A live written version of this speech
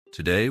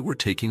Today, we're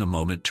taking a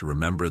moment to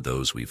remember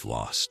those we've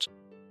lost.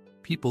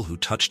 People who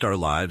touched our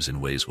lives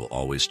in ways we'll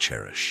always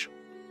cherish.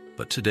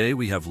 But today,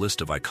 we have a list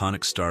of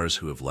iconic stars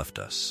who have left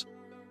us.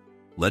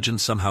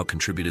 Legends somehow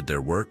contributed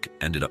their work,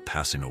 ended up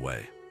passing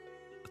away.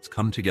 Let's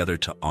come together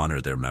to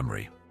honor their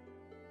memory.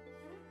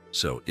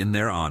 So, in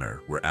their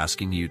honor, we're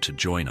asking you to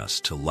join us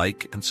to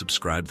like and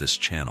subscribe this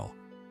channel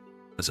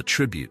as a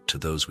tribute to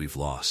those we've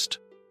lost.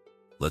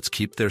 Let's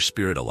keep their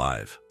spirit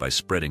alive by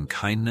spreading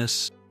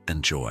kindness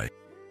and joy.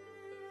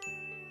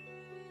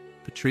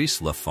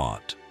 Patrice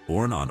Laffont,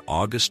 born on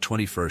August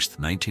 21,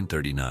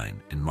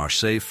 1939, in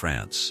Marseille,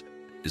 France,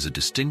 is a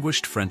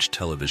distinguished French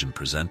television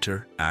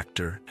presenter,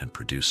 actor, and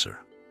producer.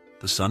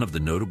 The son of the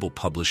notable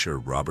publisher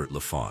Robert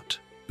Laffont,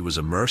 who was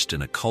immersed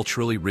in a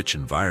culturally rich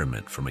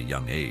environment from a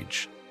young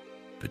age.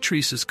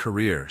 Patrice's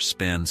career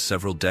spans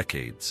several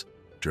decades,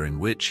 during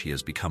which he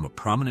has become a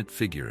prominent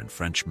figure in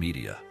French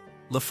media.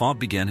 Laffont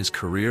began his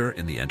career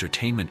in the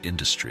entertainment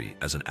industry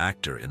as an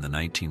actor in the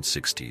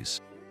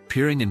 1960s,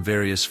 appearing in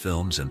various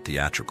films and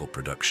theatrical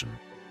production.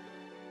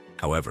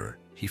 However,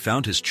 he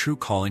found his true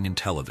calling in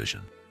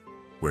television,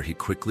 where he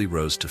quickly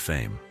rose to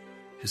fame.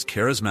 His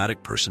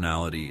charismatic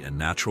personality and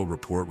natural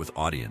rapport with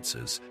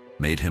audiences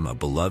made him a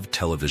beloved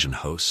television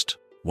host.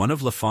 One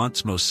of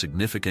Laffont's most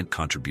significant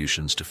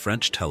contributions to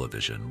French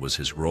television was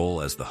his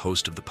role as the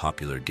host of the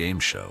popular game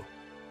show,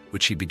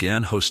 which he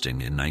began hosting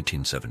in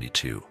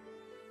 1972.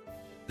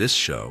 This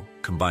show,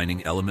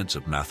 combining elements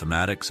of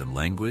mathematics and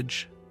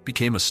language,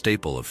 became a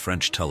staple of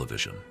French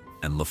television,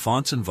 and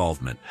Laffont's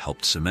involvement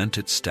helped cement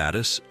its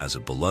status as a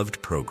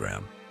beloved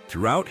program.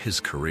 Throughout his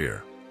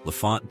career,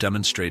 Laffont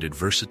demonstrated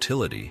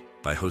versatility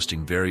by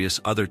hosting various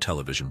other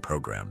television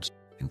programs,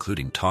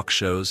 including talk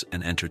shows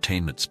and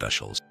entertainment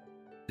specials.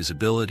 His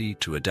ability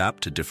to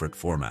adapt to different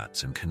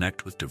formats and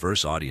connect with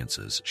diverse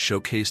audiences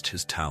showcased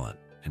his talent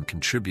and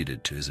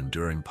contributed to his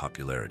enduring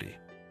popularity.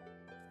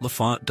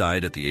 Laffont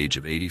died at the age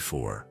of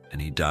 84,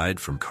 and he died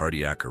from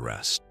cardiac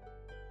arrest.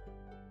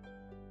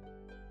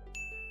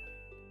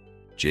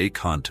 Jay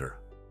Conter,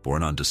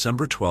 born on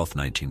December 12,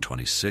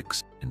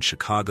 1926, in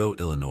Chicago,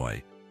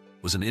 Illinois,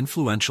 was an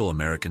influential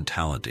American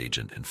talent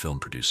agent and film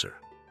producer.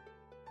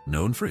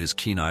 Known for his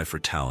keen eye for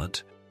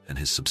talent and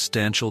his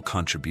substantial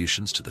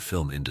contributions to the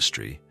film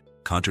industry,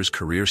 Conter's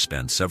career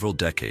spanned several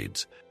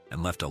decades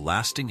and left a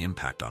lasting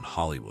impact on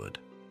Hollywood.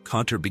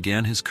 Conter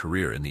began his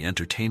career in the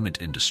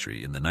entertainment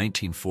industry in the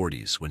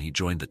 1940s when he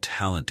joined the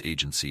talent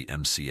agency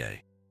MCA.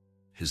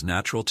 His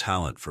natural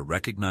talent for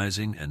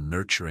recognizing and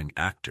nurturing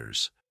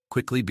actors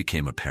quickly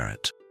became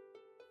apparent,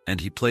 and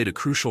he played a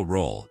crucial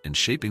role in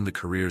shaping the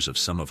careers of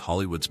some of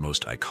Hollywood's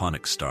most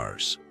iconic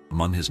stars.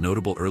 Among his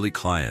notable early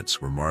clients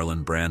were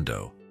Marlon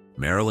Brando,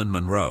 Marilyn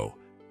Monroe,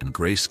 and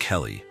Grace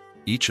Kelly,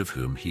 each of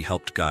whom he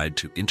helped guide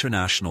to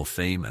international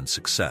fame and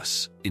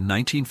success. In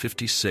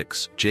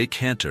 1956, Jay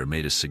Conter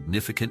made a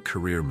significant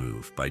career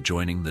move by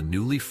joining the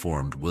newly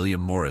formed William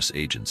Morris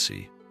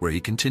Agency, where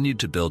he continued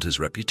to build his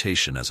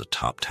reputation as a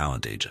top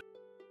talent agent.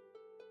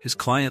 His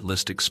client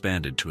list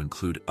expanded to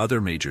include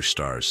other major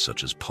stars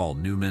such as Paul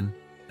Newman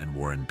and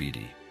Warren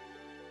Beatty.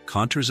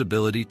 Conter's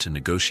ability to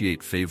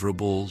negotiate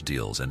favorable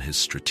deals and his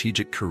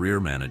strategic career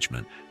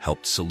management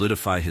helped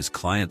solidify his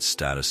clients'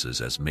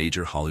 statuses as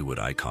major Hollywood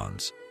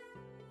icons.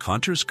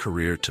 Conter's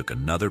career took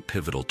another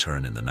pivotal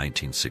turn in the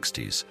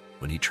 1960s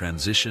when he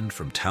transitioned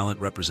from talent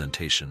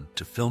representation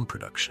to film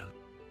production.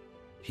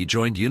 He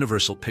joined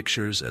Universal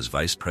Pictures as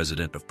vice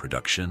president of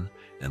production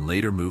and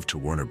later moved to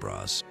Warner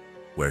Bros.,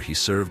 where he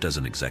served as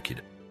an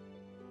executive.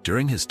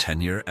 During his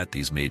tenure at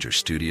these major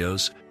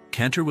studios,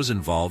 Conter was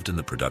involved in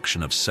the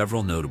production of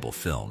several notable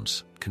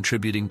films,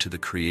 contributing to the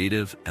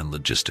creative and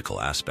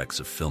logistical aspects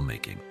of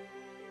filmmaking.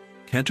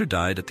 Conter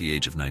died at the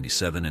age of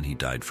 97, and he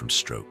died from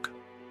stroke.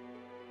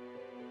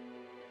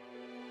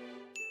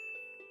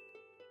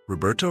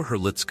 Roberto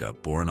Hurlizca,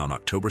 born on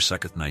October 2,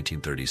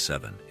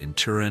 1937, in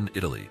Turin,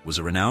 Italy, was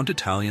a renowned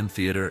Italian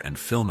theater and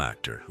film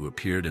actor who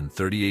appeared in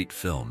 38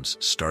 films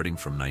starting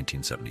from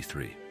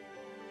 1973.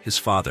 His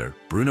father,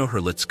 Bruno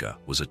Hurlizca,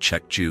 was a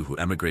Czech Jew who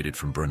emigrated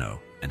from Brno,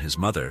 and his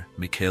mother,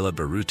 Michela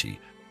Berruti,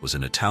 was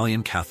an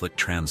Italian Catholic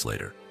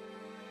translator.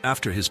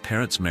 After his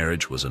parents'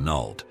 marriage was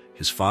annulled,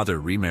 his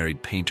father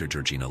remarried painter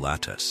Giorgina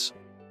Lattes.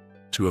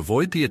 To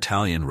avoid the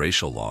Italian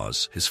racial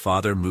laws, his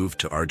father moved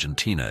to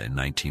Argentina in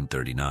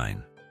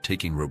 1939,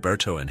 taking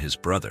Roberto and his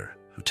brother,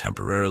 who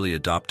temporarily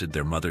adopted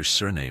their mother's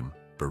surname,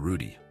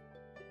 Berruti.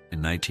 In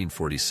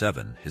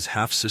 1947, his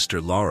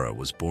half-sister Laura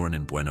was born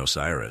in Buenos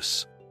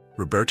Aires.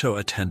 Roberto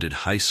attended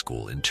high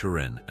school in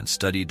Turin and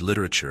studied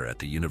literature at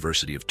the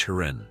University of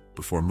Turin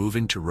before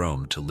moving to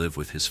Rome to live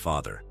with his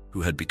father,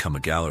 who had become a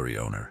gallery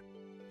owner.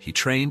 He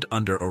trained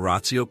under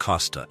Orazio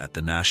Costa at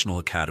the National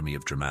Academy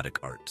of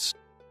Dramatic Arts.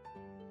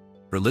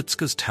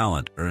 Hurlizca's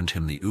talent earned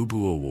him the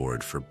Ubu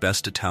Award for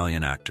Best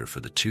Italian Actor for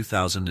the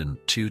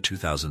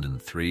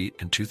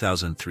 2002-2003 and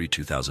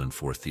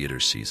 2003-2004 theater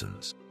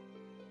seasons.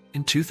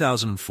 In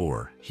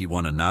 2004, he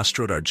won a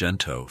Nastro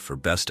d'Argento for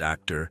Best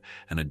Actor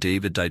and a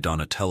David di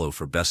Donatello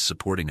for Best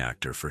Supporting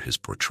Actor for his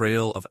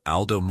portrayal of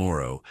Aldo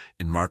Moro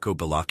in Marco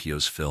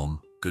Bellocchio's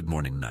film Good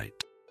Morning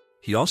Night.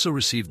 He also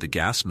received the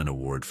Gassman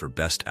Award for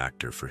Best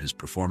Actor for his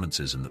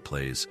performances in the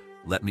plays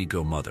Let Me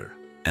Go Mother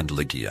and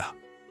Ligia.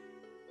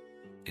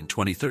 In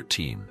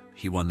 2013,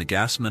 he won the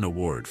Gassman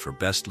Award for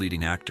Best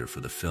Leading Actor for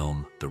the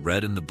film The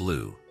Red and the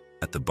Blue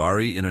at the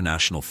Bari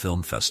International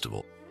Film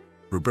Festival.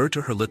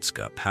 Roberto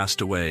Hurlicka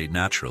passed away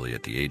naturally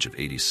at the age of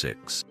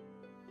 86.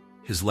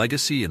 His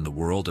legacy in the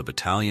world of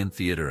Italian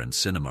theater and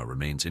cinema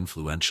remains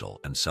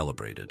influential and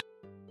celebrated.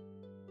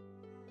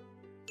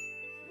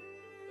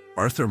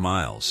 Arthur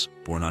Miles,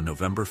 born on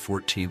November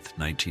 14,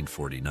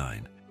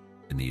 1949,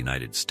 in the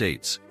United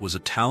States, was a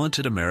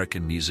talented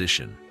American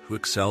musician who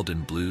excelled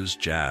in blues,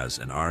 jazz,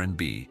 and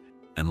R&B,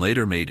 and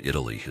later made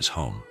Italy his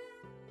home.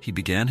 He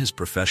began his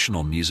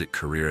professional music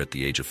career at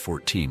the age of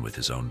 14 with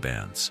his own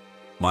bands.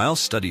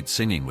 Miles studied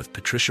singing with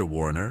Patricia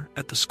Warner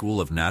at the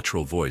School of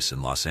Natural Voice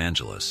in Los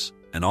Angeles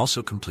and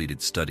also completed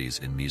studies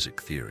in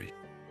music theory.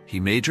 He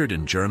majored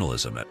in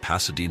journalism at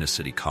Pasadena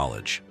City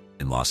College.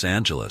 In Los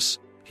Angeles,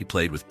 he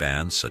played with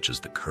bands such as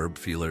the Curb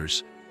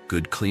Feelers,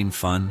 Good Clean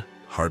Fun,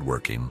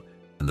 Hardworking,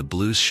 and the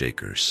Blues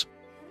Shakers.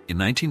 In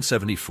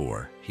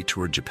 1974, he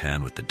toured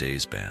Japan with the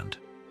Days Band.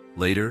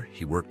 Later,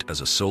 he worked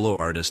as a solo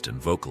artist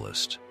and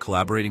vocalist,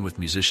 collaborating with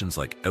musicians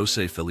like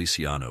Jose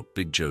Feliciano,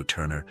 Big Joe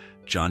Turner,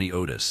 Johnny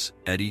Otis,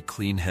 Eddie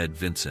Cleanhead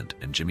Vincent,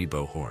 and Jimmy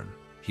Bo Horn.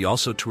 He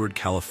also toured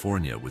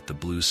California with the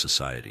Blues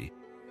Society.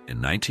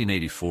 In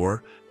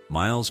 1984,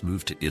 Miles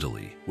moved to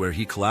Italy, where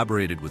he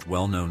collaborated with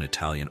well-known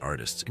Italian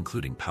artists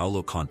including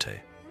Paolo Conte,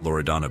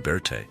 Loredana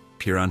Berti,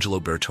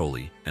 Pierangelo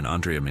Bertoli, and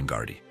Andrea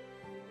Mingardi.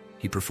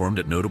 He performed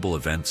at notable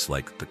events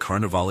like the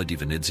Carnevale di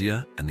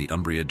Venezia and the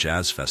Umbria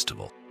Jazz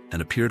Festival,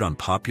 and appeared on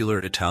popular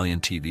Italian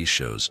TV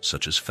shows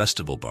such as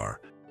Festival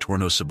Bar,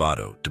 Torno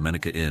Sabato,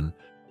 Domenica Inn,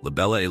 La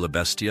Bella e la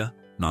Bestia,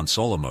 Non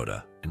Solo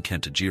Moda, and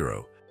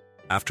Cantagiro.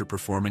 After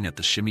performing at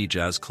the Shimmy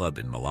Jazz Club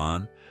in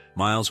Milan,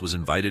 Miles was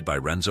invited by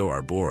Renzo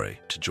Arbore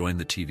to join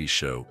the TV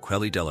show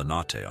Quelli della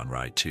Notte on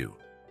Rai 2.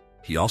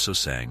 He also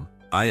sang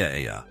Aya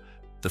Aya,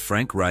 the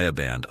Frank Raya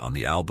Band on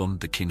the album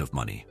The King of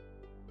Money.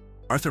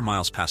 Arthur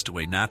Miles passed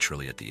away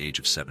naturally at the age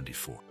of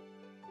 74.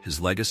 His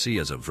legacy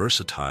as a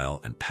versatile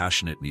and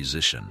passionate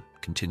musician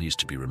continues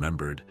to be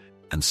remembered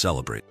and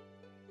celebrated.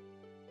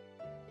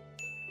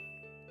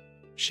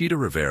 Chita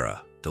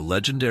Rivera, the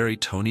legendary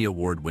Tony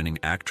Award-winning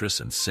actress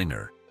and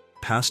singer,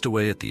 passed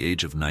away at the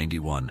age of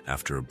 91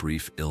 after a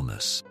brief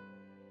illness.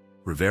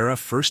 Rivera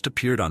first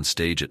appeared on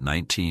stage at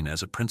 19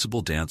 as a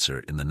principal dancer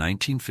in the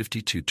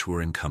 1952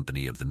 touring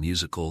company of the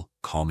musical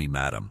Call Me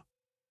Madam,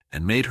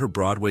 and made her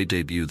Broadway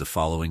debut the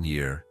following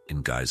year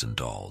in Guys and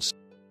Dolls.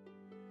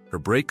 Her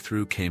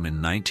breakthrough came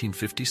in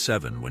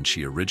 1957 when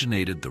she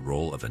originated the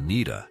role of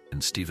Anita in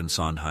Stephen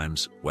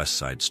Sondheim's West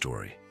Side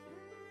Story,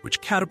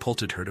 which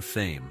catapulted her to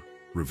fame.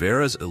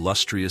 Rivera's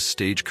illustrious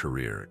stage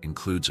career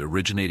includes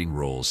originating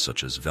roles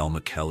such as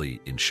Velma Kelly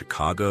in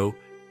Chicago,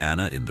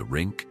 Anna in The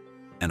Rink,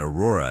 and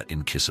Aurora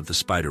in Kiss of the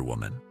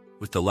Spider-Woman,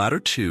 with the latter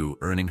two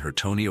earning her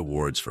Tony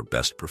Awards for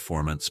Best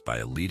Performance by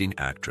a Leading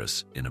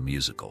Actress in a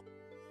Musical.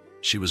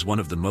 She was one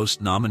of the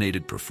most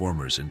nominated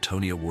performers in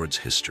Tony Awards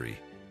history,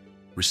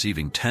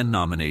 receiving 10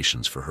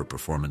 nominations for her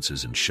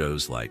performances in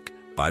shows like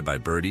Bye Bye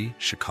Birdie,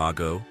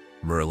 Chicago,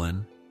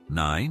 Merlin,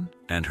 9,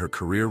 and her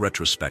career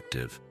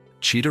retrospective,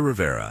 Chita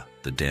Rivera,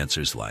 The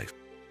Dancer's Life.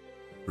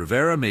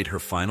 Rivera made her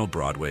final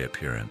Broadway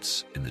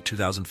appearance in the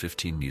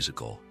 2015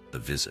 musical, The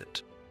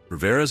Visit.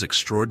 Rivera's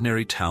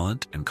extraordinary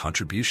talent and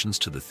contributions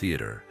to the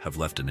theater have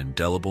left an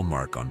indelible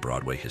mark on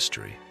Broadway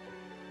history.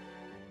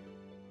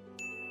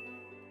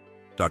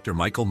 Dr.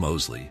 Michael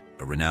Mosley,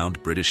 a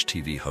renowned British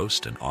TV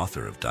host and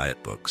author of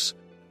diet books,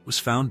 was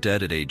found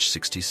dead at age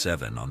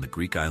 67 on the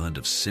Greek island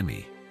of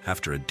Symi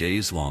after a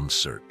days-long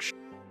search.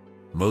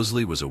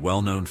 Mosley was a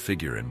well-known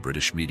figure in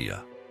British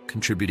media,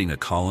 contributing a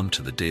column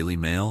to the Daily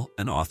Mail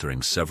and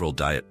authoring several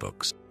diet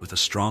books with a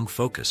strong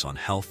focus on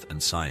health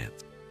and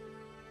science.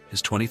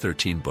 His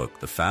 2013 book,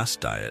 The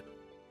Fast Diet,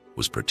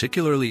 was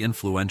particularly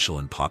influential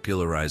in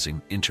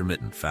popularizing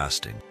intermittent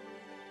fasting.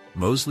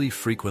 Mosley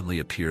frequently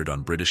appeared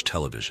on British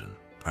television,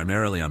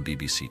 primarily on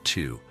BBC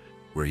Two,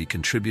 where he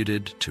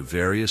contributed to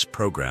various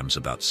programs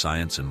about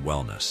science and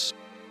wellness.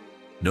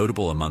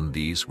 Notable among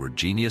these were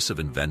Genius of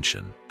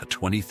Invention, a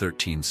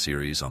 2013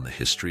 series on the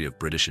history of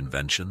British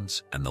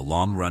inventions, and the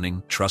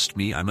long-running Trust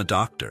Me, I'm a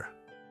Doctor,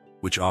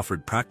 which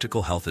offered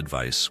practical health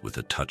advice with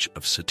a touch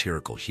of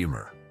satirical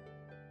humor.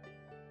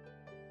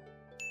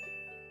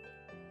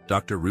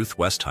 Dr. Ruth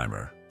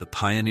Westheimer, the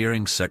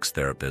pioneering sex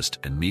therapist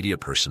and media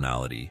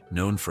personality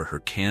known for her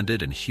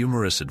candid and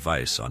humorous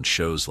advice on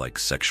shows like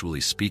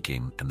Sexually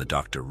Speaking and The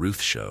Dr. Ruth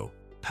Show,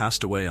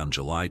 passed away on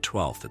July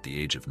 12th at the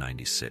age of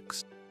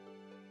 96.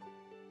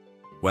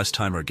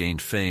 Westheimer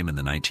gained fame in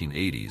the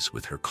 1980s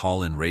with her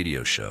call-in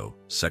radio show,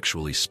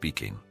 Sexually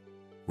Speaking,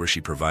 where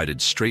she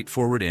provided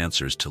straightforward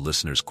answers to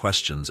listeners'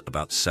 questions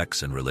about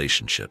sex and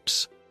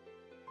relationships.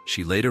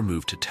 She later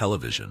moved to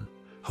television,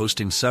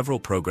 hosting several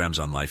programs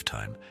on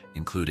Lifetime,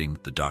 including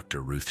The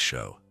Dr. Ruth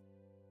Show.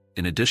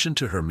 In addition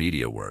to her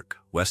media work,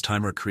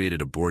 Westheimer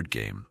created a board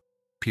game,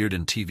 appeared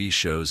in TV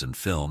shows and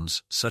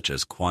films such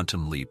as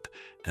Quantum Leap,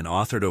 and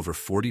authored over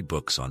 40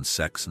 books on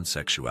sex and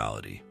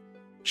sexuality.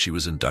 She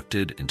was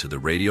inducted into the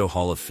Radio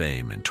Hall of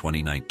Fame in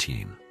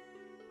 2019.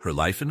 Her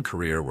life and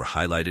career were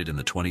highlighted in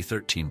the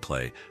 2013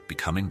 play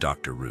Becoming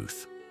Dr.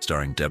 Ruth,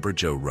 starring Deborah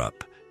Jo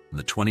Rupp, and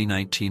the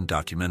 2019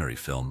 documentary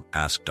film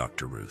Ask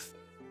Dr. Ruth.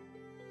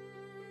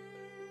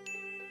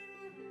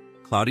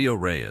 Claudio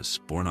Reyes,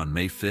 born on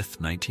May 5,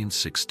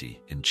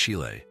 1960, in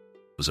Chile,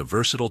 was a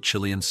versatile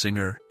Chilean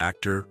singer,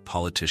 actor,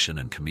 politician,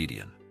 and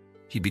comedian.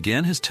 He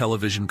began his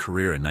television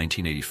career in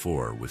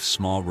 1984 with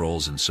small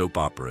roles in soap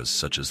operas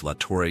such as La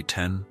Torre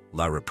 10,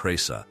 La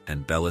Represa,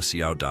 and Bellas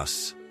y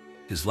Audaces.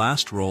 His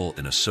last role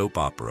in a soap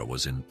opera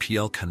was in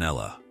Piel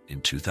Canela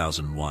in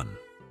 2001.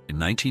 In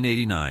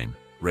 1989,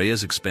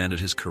 Reyes expanded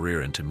his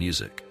career into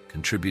music,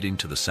 contributing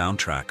to the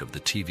soundtrack of the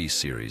TV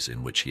series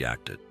in which he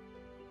acted.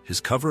 His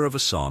cover of a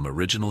song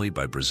originally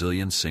by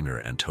Brazilian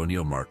singer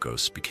Antonio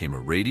Marcos became a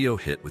radio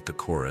hit with the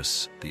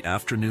chorus, "The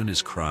afternoon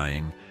is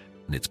crying,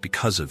 and it's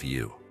because of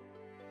you."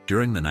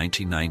 During the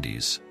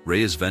 1990s,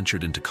 Reyes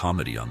ventured into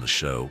comedy on the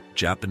show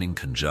Japaning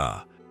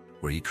Kanja,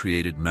 where he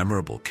created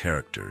memorable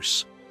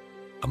characters.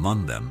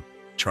 Among them,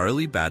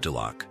 Charlie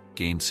Badulak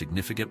gained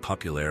significant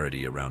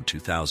popularity around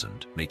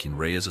 2000, making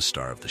Reyes a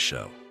star of the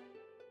show.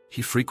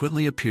 He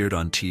frequently appeared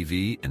on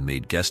TV and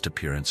made guest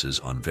appearances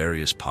on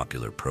various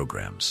popular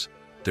programs.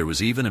 There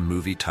was even a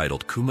movie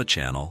titled Kuma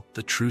Channel,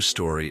 The True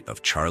Story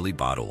of Charlie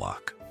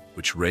Badulak,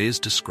 which Reyes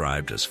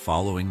described as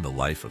following the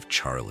life of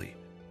Charlie,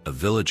 a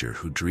villager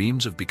who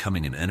dreams of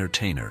becoming an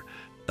entertainer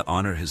to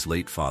honor his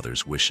late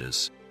father's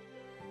wishes.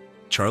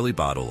 Charlie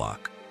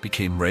Badulak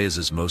became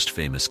Reyes's most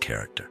famous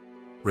character.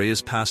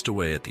 Reyes passed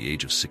away at the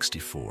age of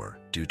 64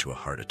 due to a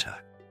heart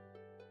attack.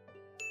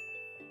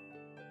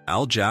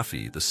 Al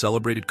Jaffe, the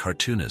celebrated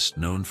cartoonist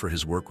known for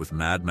his work with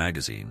Mad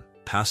Magazine,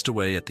 passed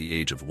away at the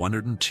age of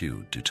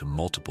 102 due to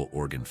multiple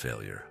organ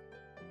failure.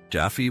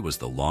 Jaffe was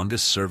the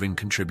longest-serving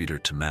contributor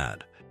to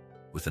Mad,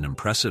 with an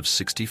impressive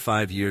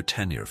 65-year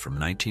tenure from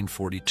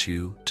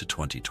 1942 to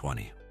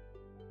 2020.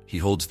 He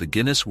holds the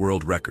Guinness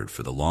World Record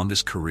for the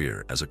longest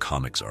career as a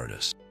comics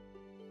artist.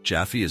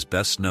 Jaffe is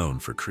best known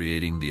for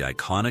creating the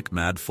iconic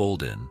Mad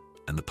Fold-In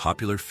and the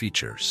popular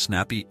feature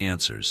Snappy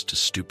Answers to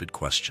Stupid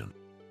Questions.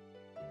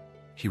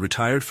 He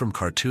retired from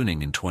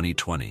cartooning in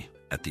 2020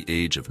 at the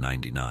age of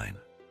 99.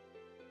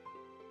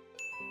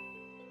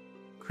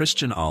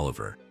 Christian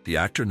Oliver, the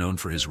actor known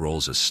for his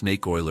roles as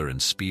Snake Oiler in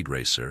Speed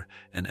Racer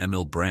and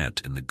Emil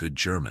Brandt in The Good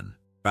German,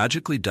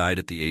 tragically died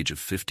at the age of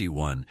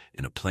 51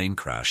 in a plane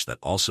crash that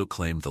also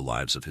claimed the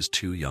lives of his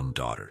two young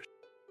daughters.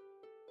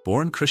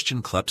 Born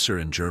Christian Klepser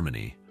in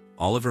Germany,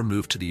 Oliver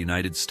moved to the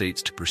United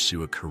States to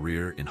pursue a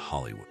career in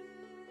Hollywood.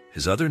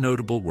 His other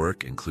notable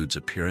work includes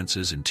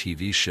appearances in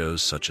TV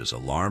shows such as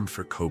Alarm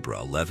for Cobra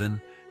 11,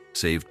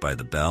 Saved by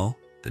the Bell,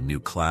 The New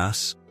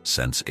Class,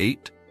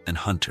 Sense8, and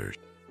Hunters.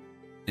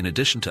 In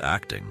addition to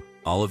acting,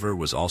 Oliver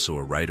was also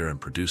a writer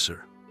and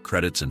producer.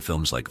 Credits in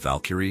films like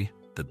Valkyrie,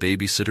 The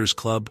Babysitter's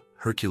Club,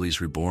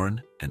 Hercules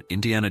Reborn, and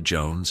Indiana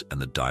Jones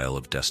and the Dial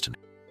of Destiny.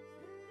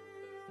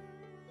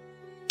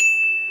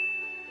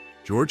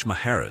 George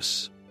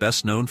Maharis,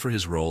 best known for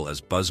his role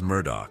as Buzz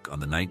Murdoch on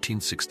the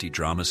 1960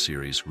 drama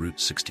series Route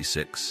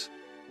 66,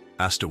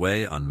 passed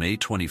away on May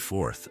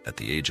 24th at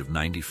the age of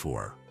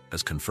 94,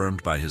 as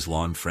confirmed by his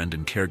long friend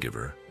and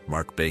caregiver,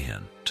 Mark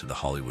Bahan, to The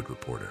Hollywood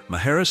Reporter.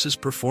 Maharis's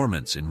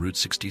performance in Route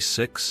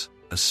 66,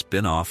 a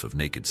spin-off of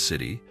Naked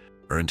City,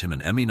 earned him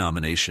an Emmy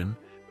nomination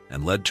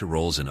and led to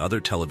roles in other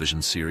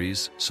television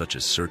series such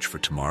as Search for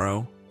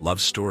Tomorrow,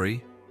 Love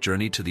Story,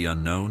 Journey to the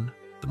Unknown,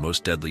 The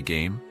Most Deadly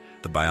Game,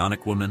 The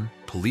Bionic Woman,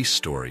 Police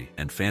Story,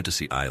 and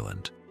Fantasy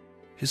Island.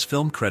 His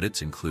film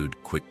credits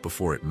include Quick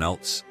Before It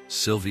Melts,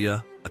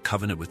 Sylvia, A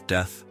Covenant with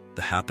Death,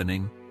 The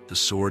Happening, The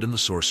Sword and the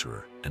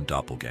Sorcerer, and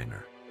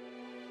Doppelganger.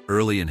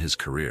 Early in his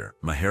career,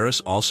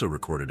 Maharis also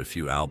recorded a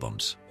few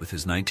albums, with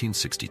his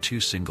 1962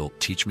 single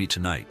Teach Me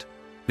Tonight,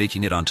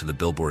 making it onto the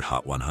Billboard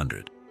Hot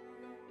 100.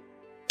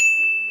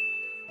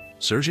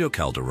 Sergio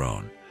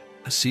Calderón,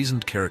 a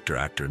seasoned character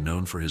actor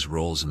known for his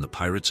roles in the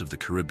Pirates of the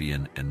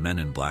Caribbean and Men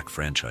in Black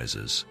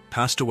franchises,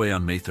 passed away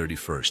on May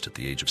 31st at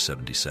the age of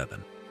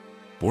 77.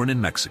 Born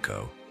in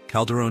Mexico,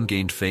 Calderón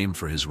gained fame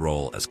for his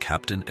role as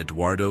Captain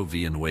Eduardo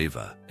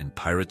Villanueva in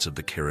Pirates of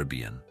the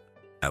Caribbean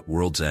at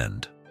World's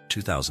End,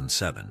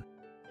 2007,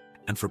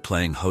 and for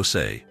playing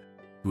Jose,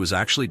 who was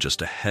actually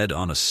just a head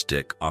on a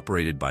stick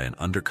operated by an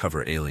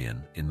undercover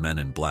alien in Men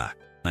in Black,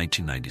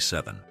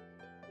 1997.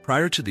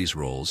 Prior to these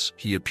roles,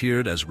 he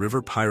appeared as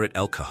river pirate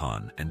El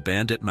Cajon and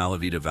bandit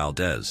Malavita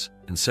Valdez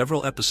in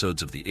several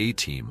episodes of The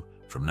A-Team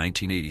from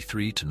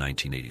 1983 to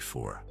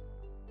 1984.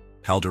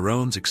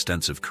 Calderón's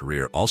extensive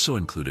career also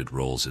included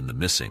roles in The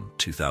Missing,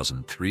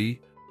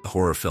 2003, the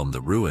horror film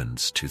The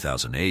Ruins,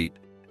 2008,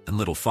 and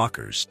Little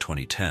Fockers,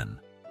 2010,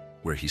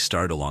 where he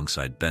starred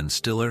alongside Ben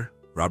Stiller,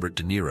 Robert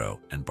De Niro,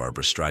 and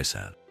Barbra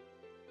Streisand.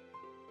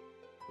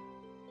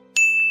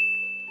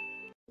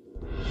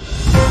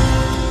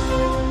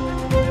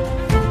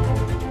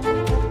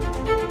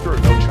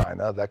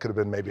 China. That could have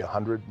been maybe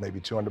 100, maybe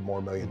 200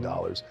 more million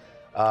dollars.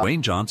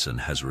 Dwayne Johnson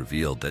has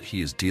revealed that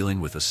he is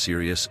dealing with a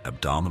serious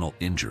abdominal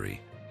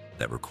injury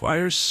that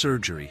requires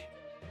surgery.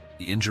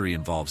 The injury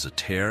involves a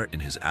tear in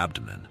his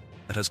abdomen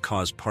that has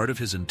caused part of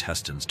his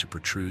intestines to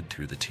protrude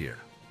through the tear.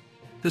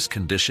 This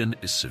condition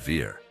is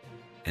severe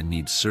and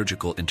needs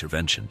surgical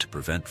intervention to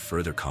prevent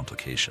further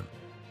complication.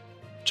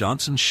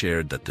 Johnson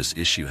shared that this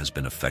issue has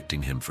been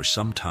affecting him for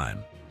some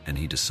time, and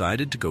he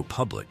decided to go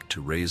public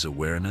to raise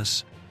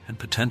awareness and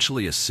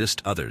potentially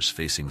assist others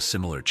facing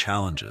similar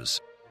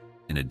challenges.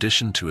 In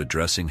addition to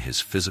addressing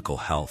his physical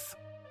health,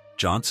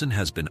 Johnson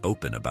has been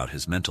open about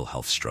his mental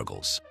health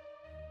struggles.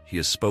 He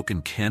has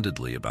spoken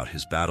candidly about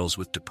his battles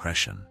with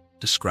depression,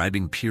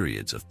 describing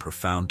periods of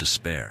profound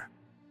despair.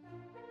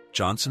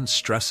 Johnson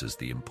stresses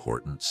the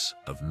importance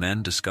of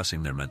men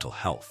discussing their mental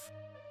health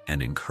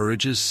and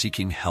encourages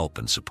seeking help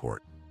and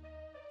support.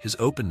 His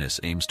openness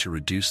aims to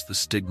reduce the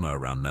stigma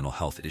around mental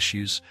health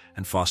issues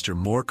and foster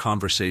more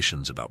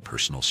conversations about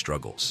personal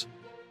struggles.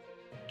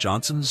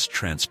 Johnson's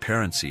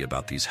transparency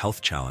about these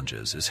health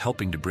challenges is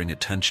helping to bring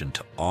attention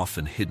to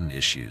often hidden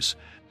issues,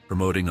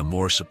 promoting a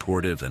more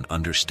supportive and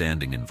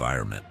understanding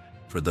environment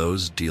for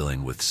those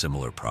dealing with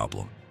similar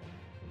problems.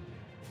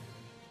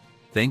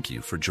 Thank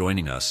you for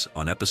joining us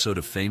on an episode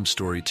of Fame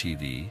Story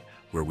TV,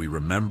 where we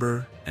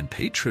remember and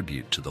pay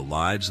tribute to the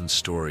lives and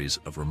stories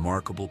of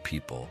remarkable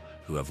people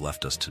who have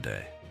left us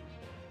today.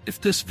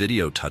 If this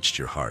video touched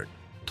your heart,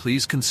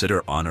 please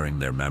consider honoring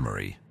their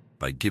memory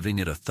by giving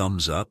it a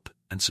thumbs up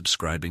and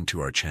subscribing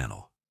to our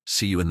channel.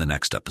 See you in the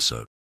next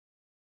episode.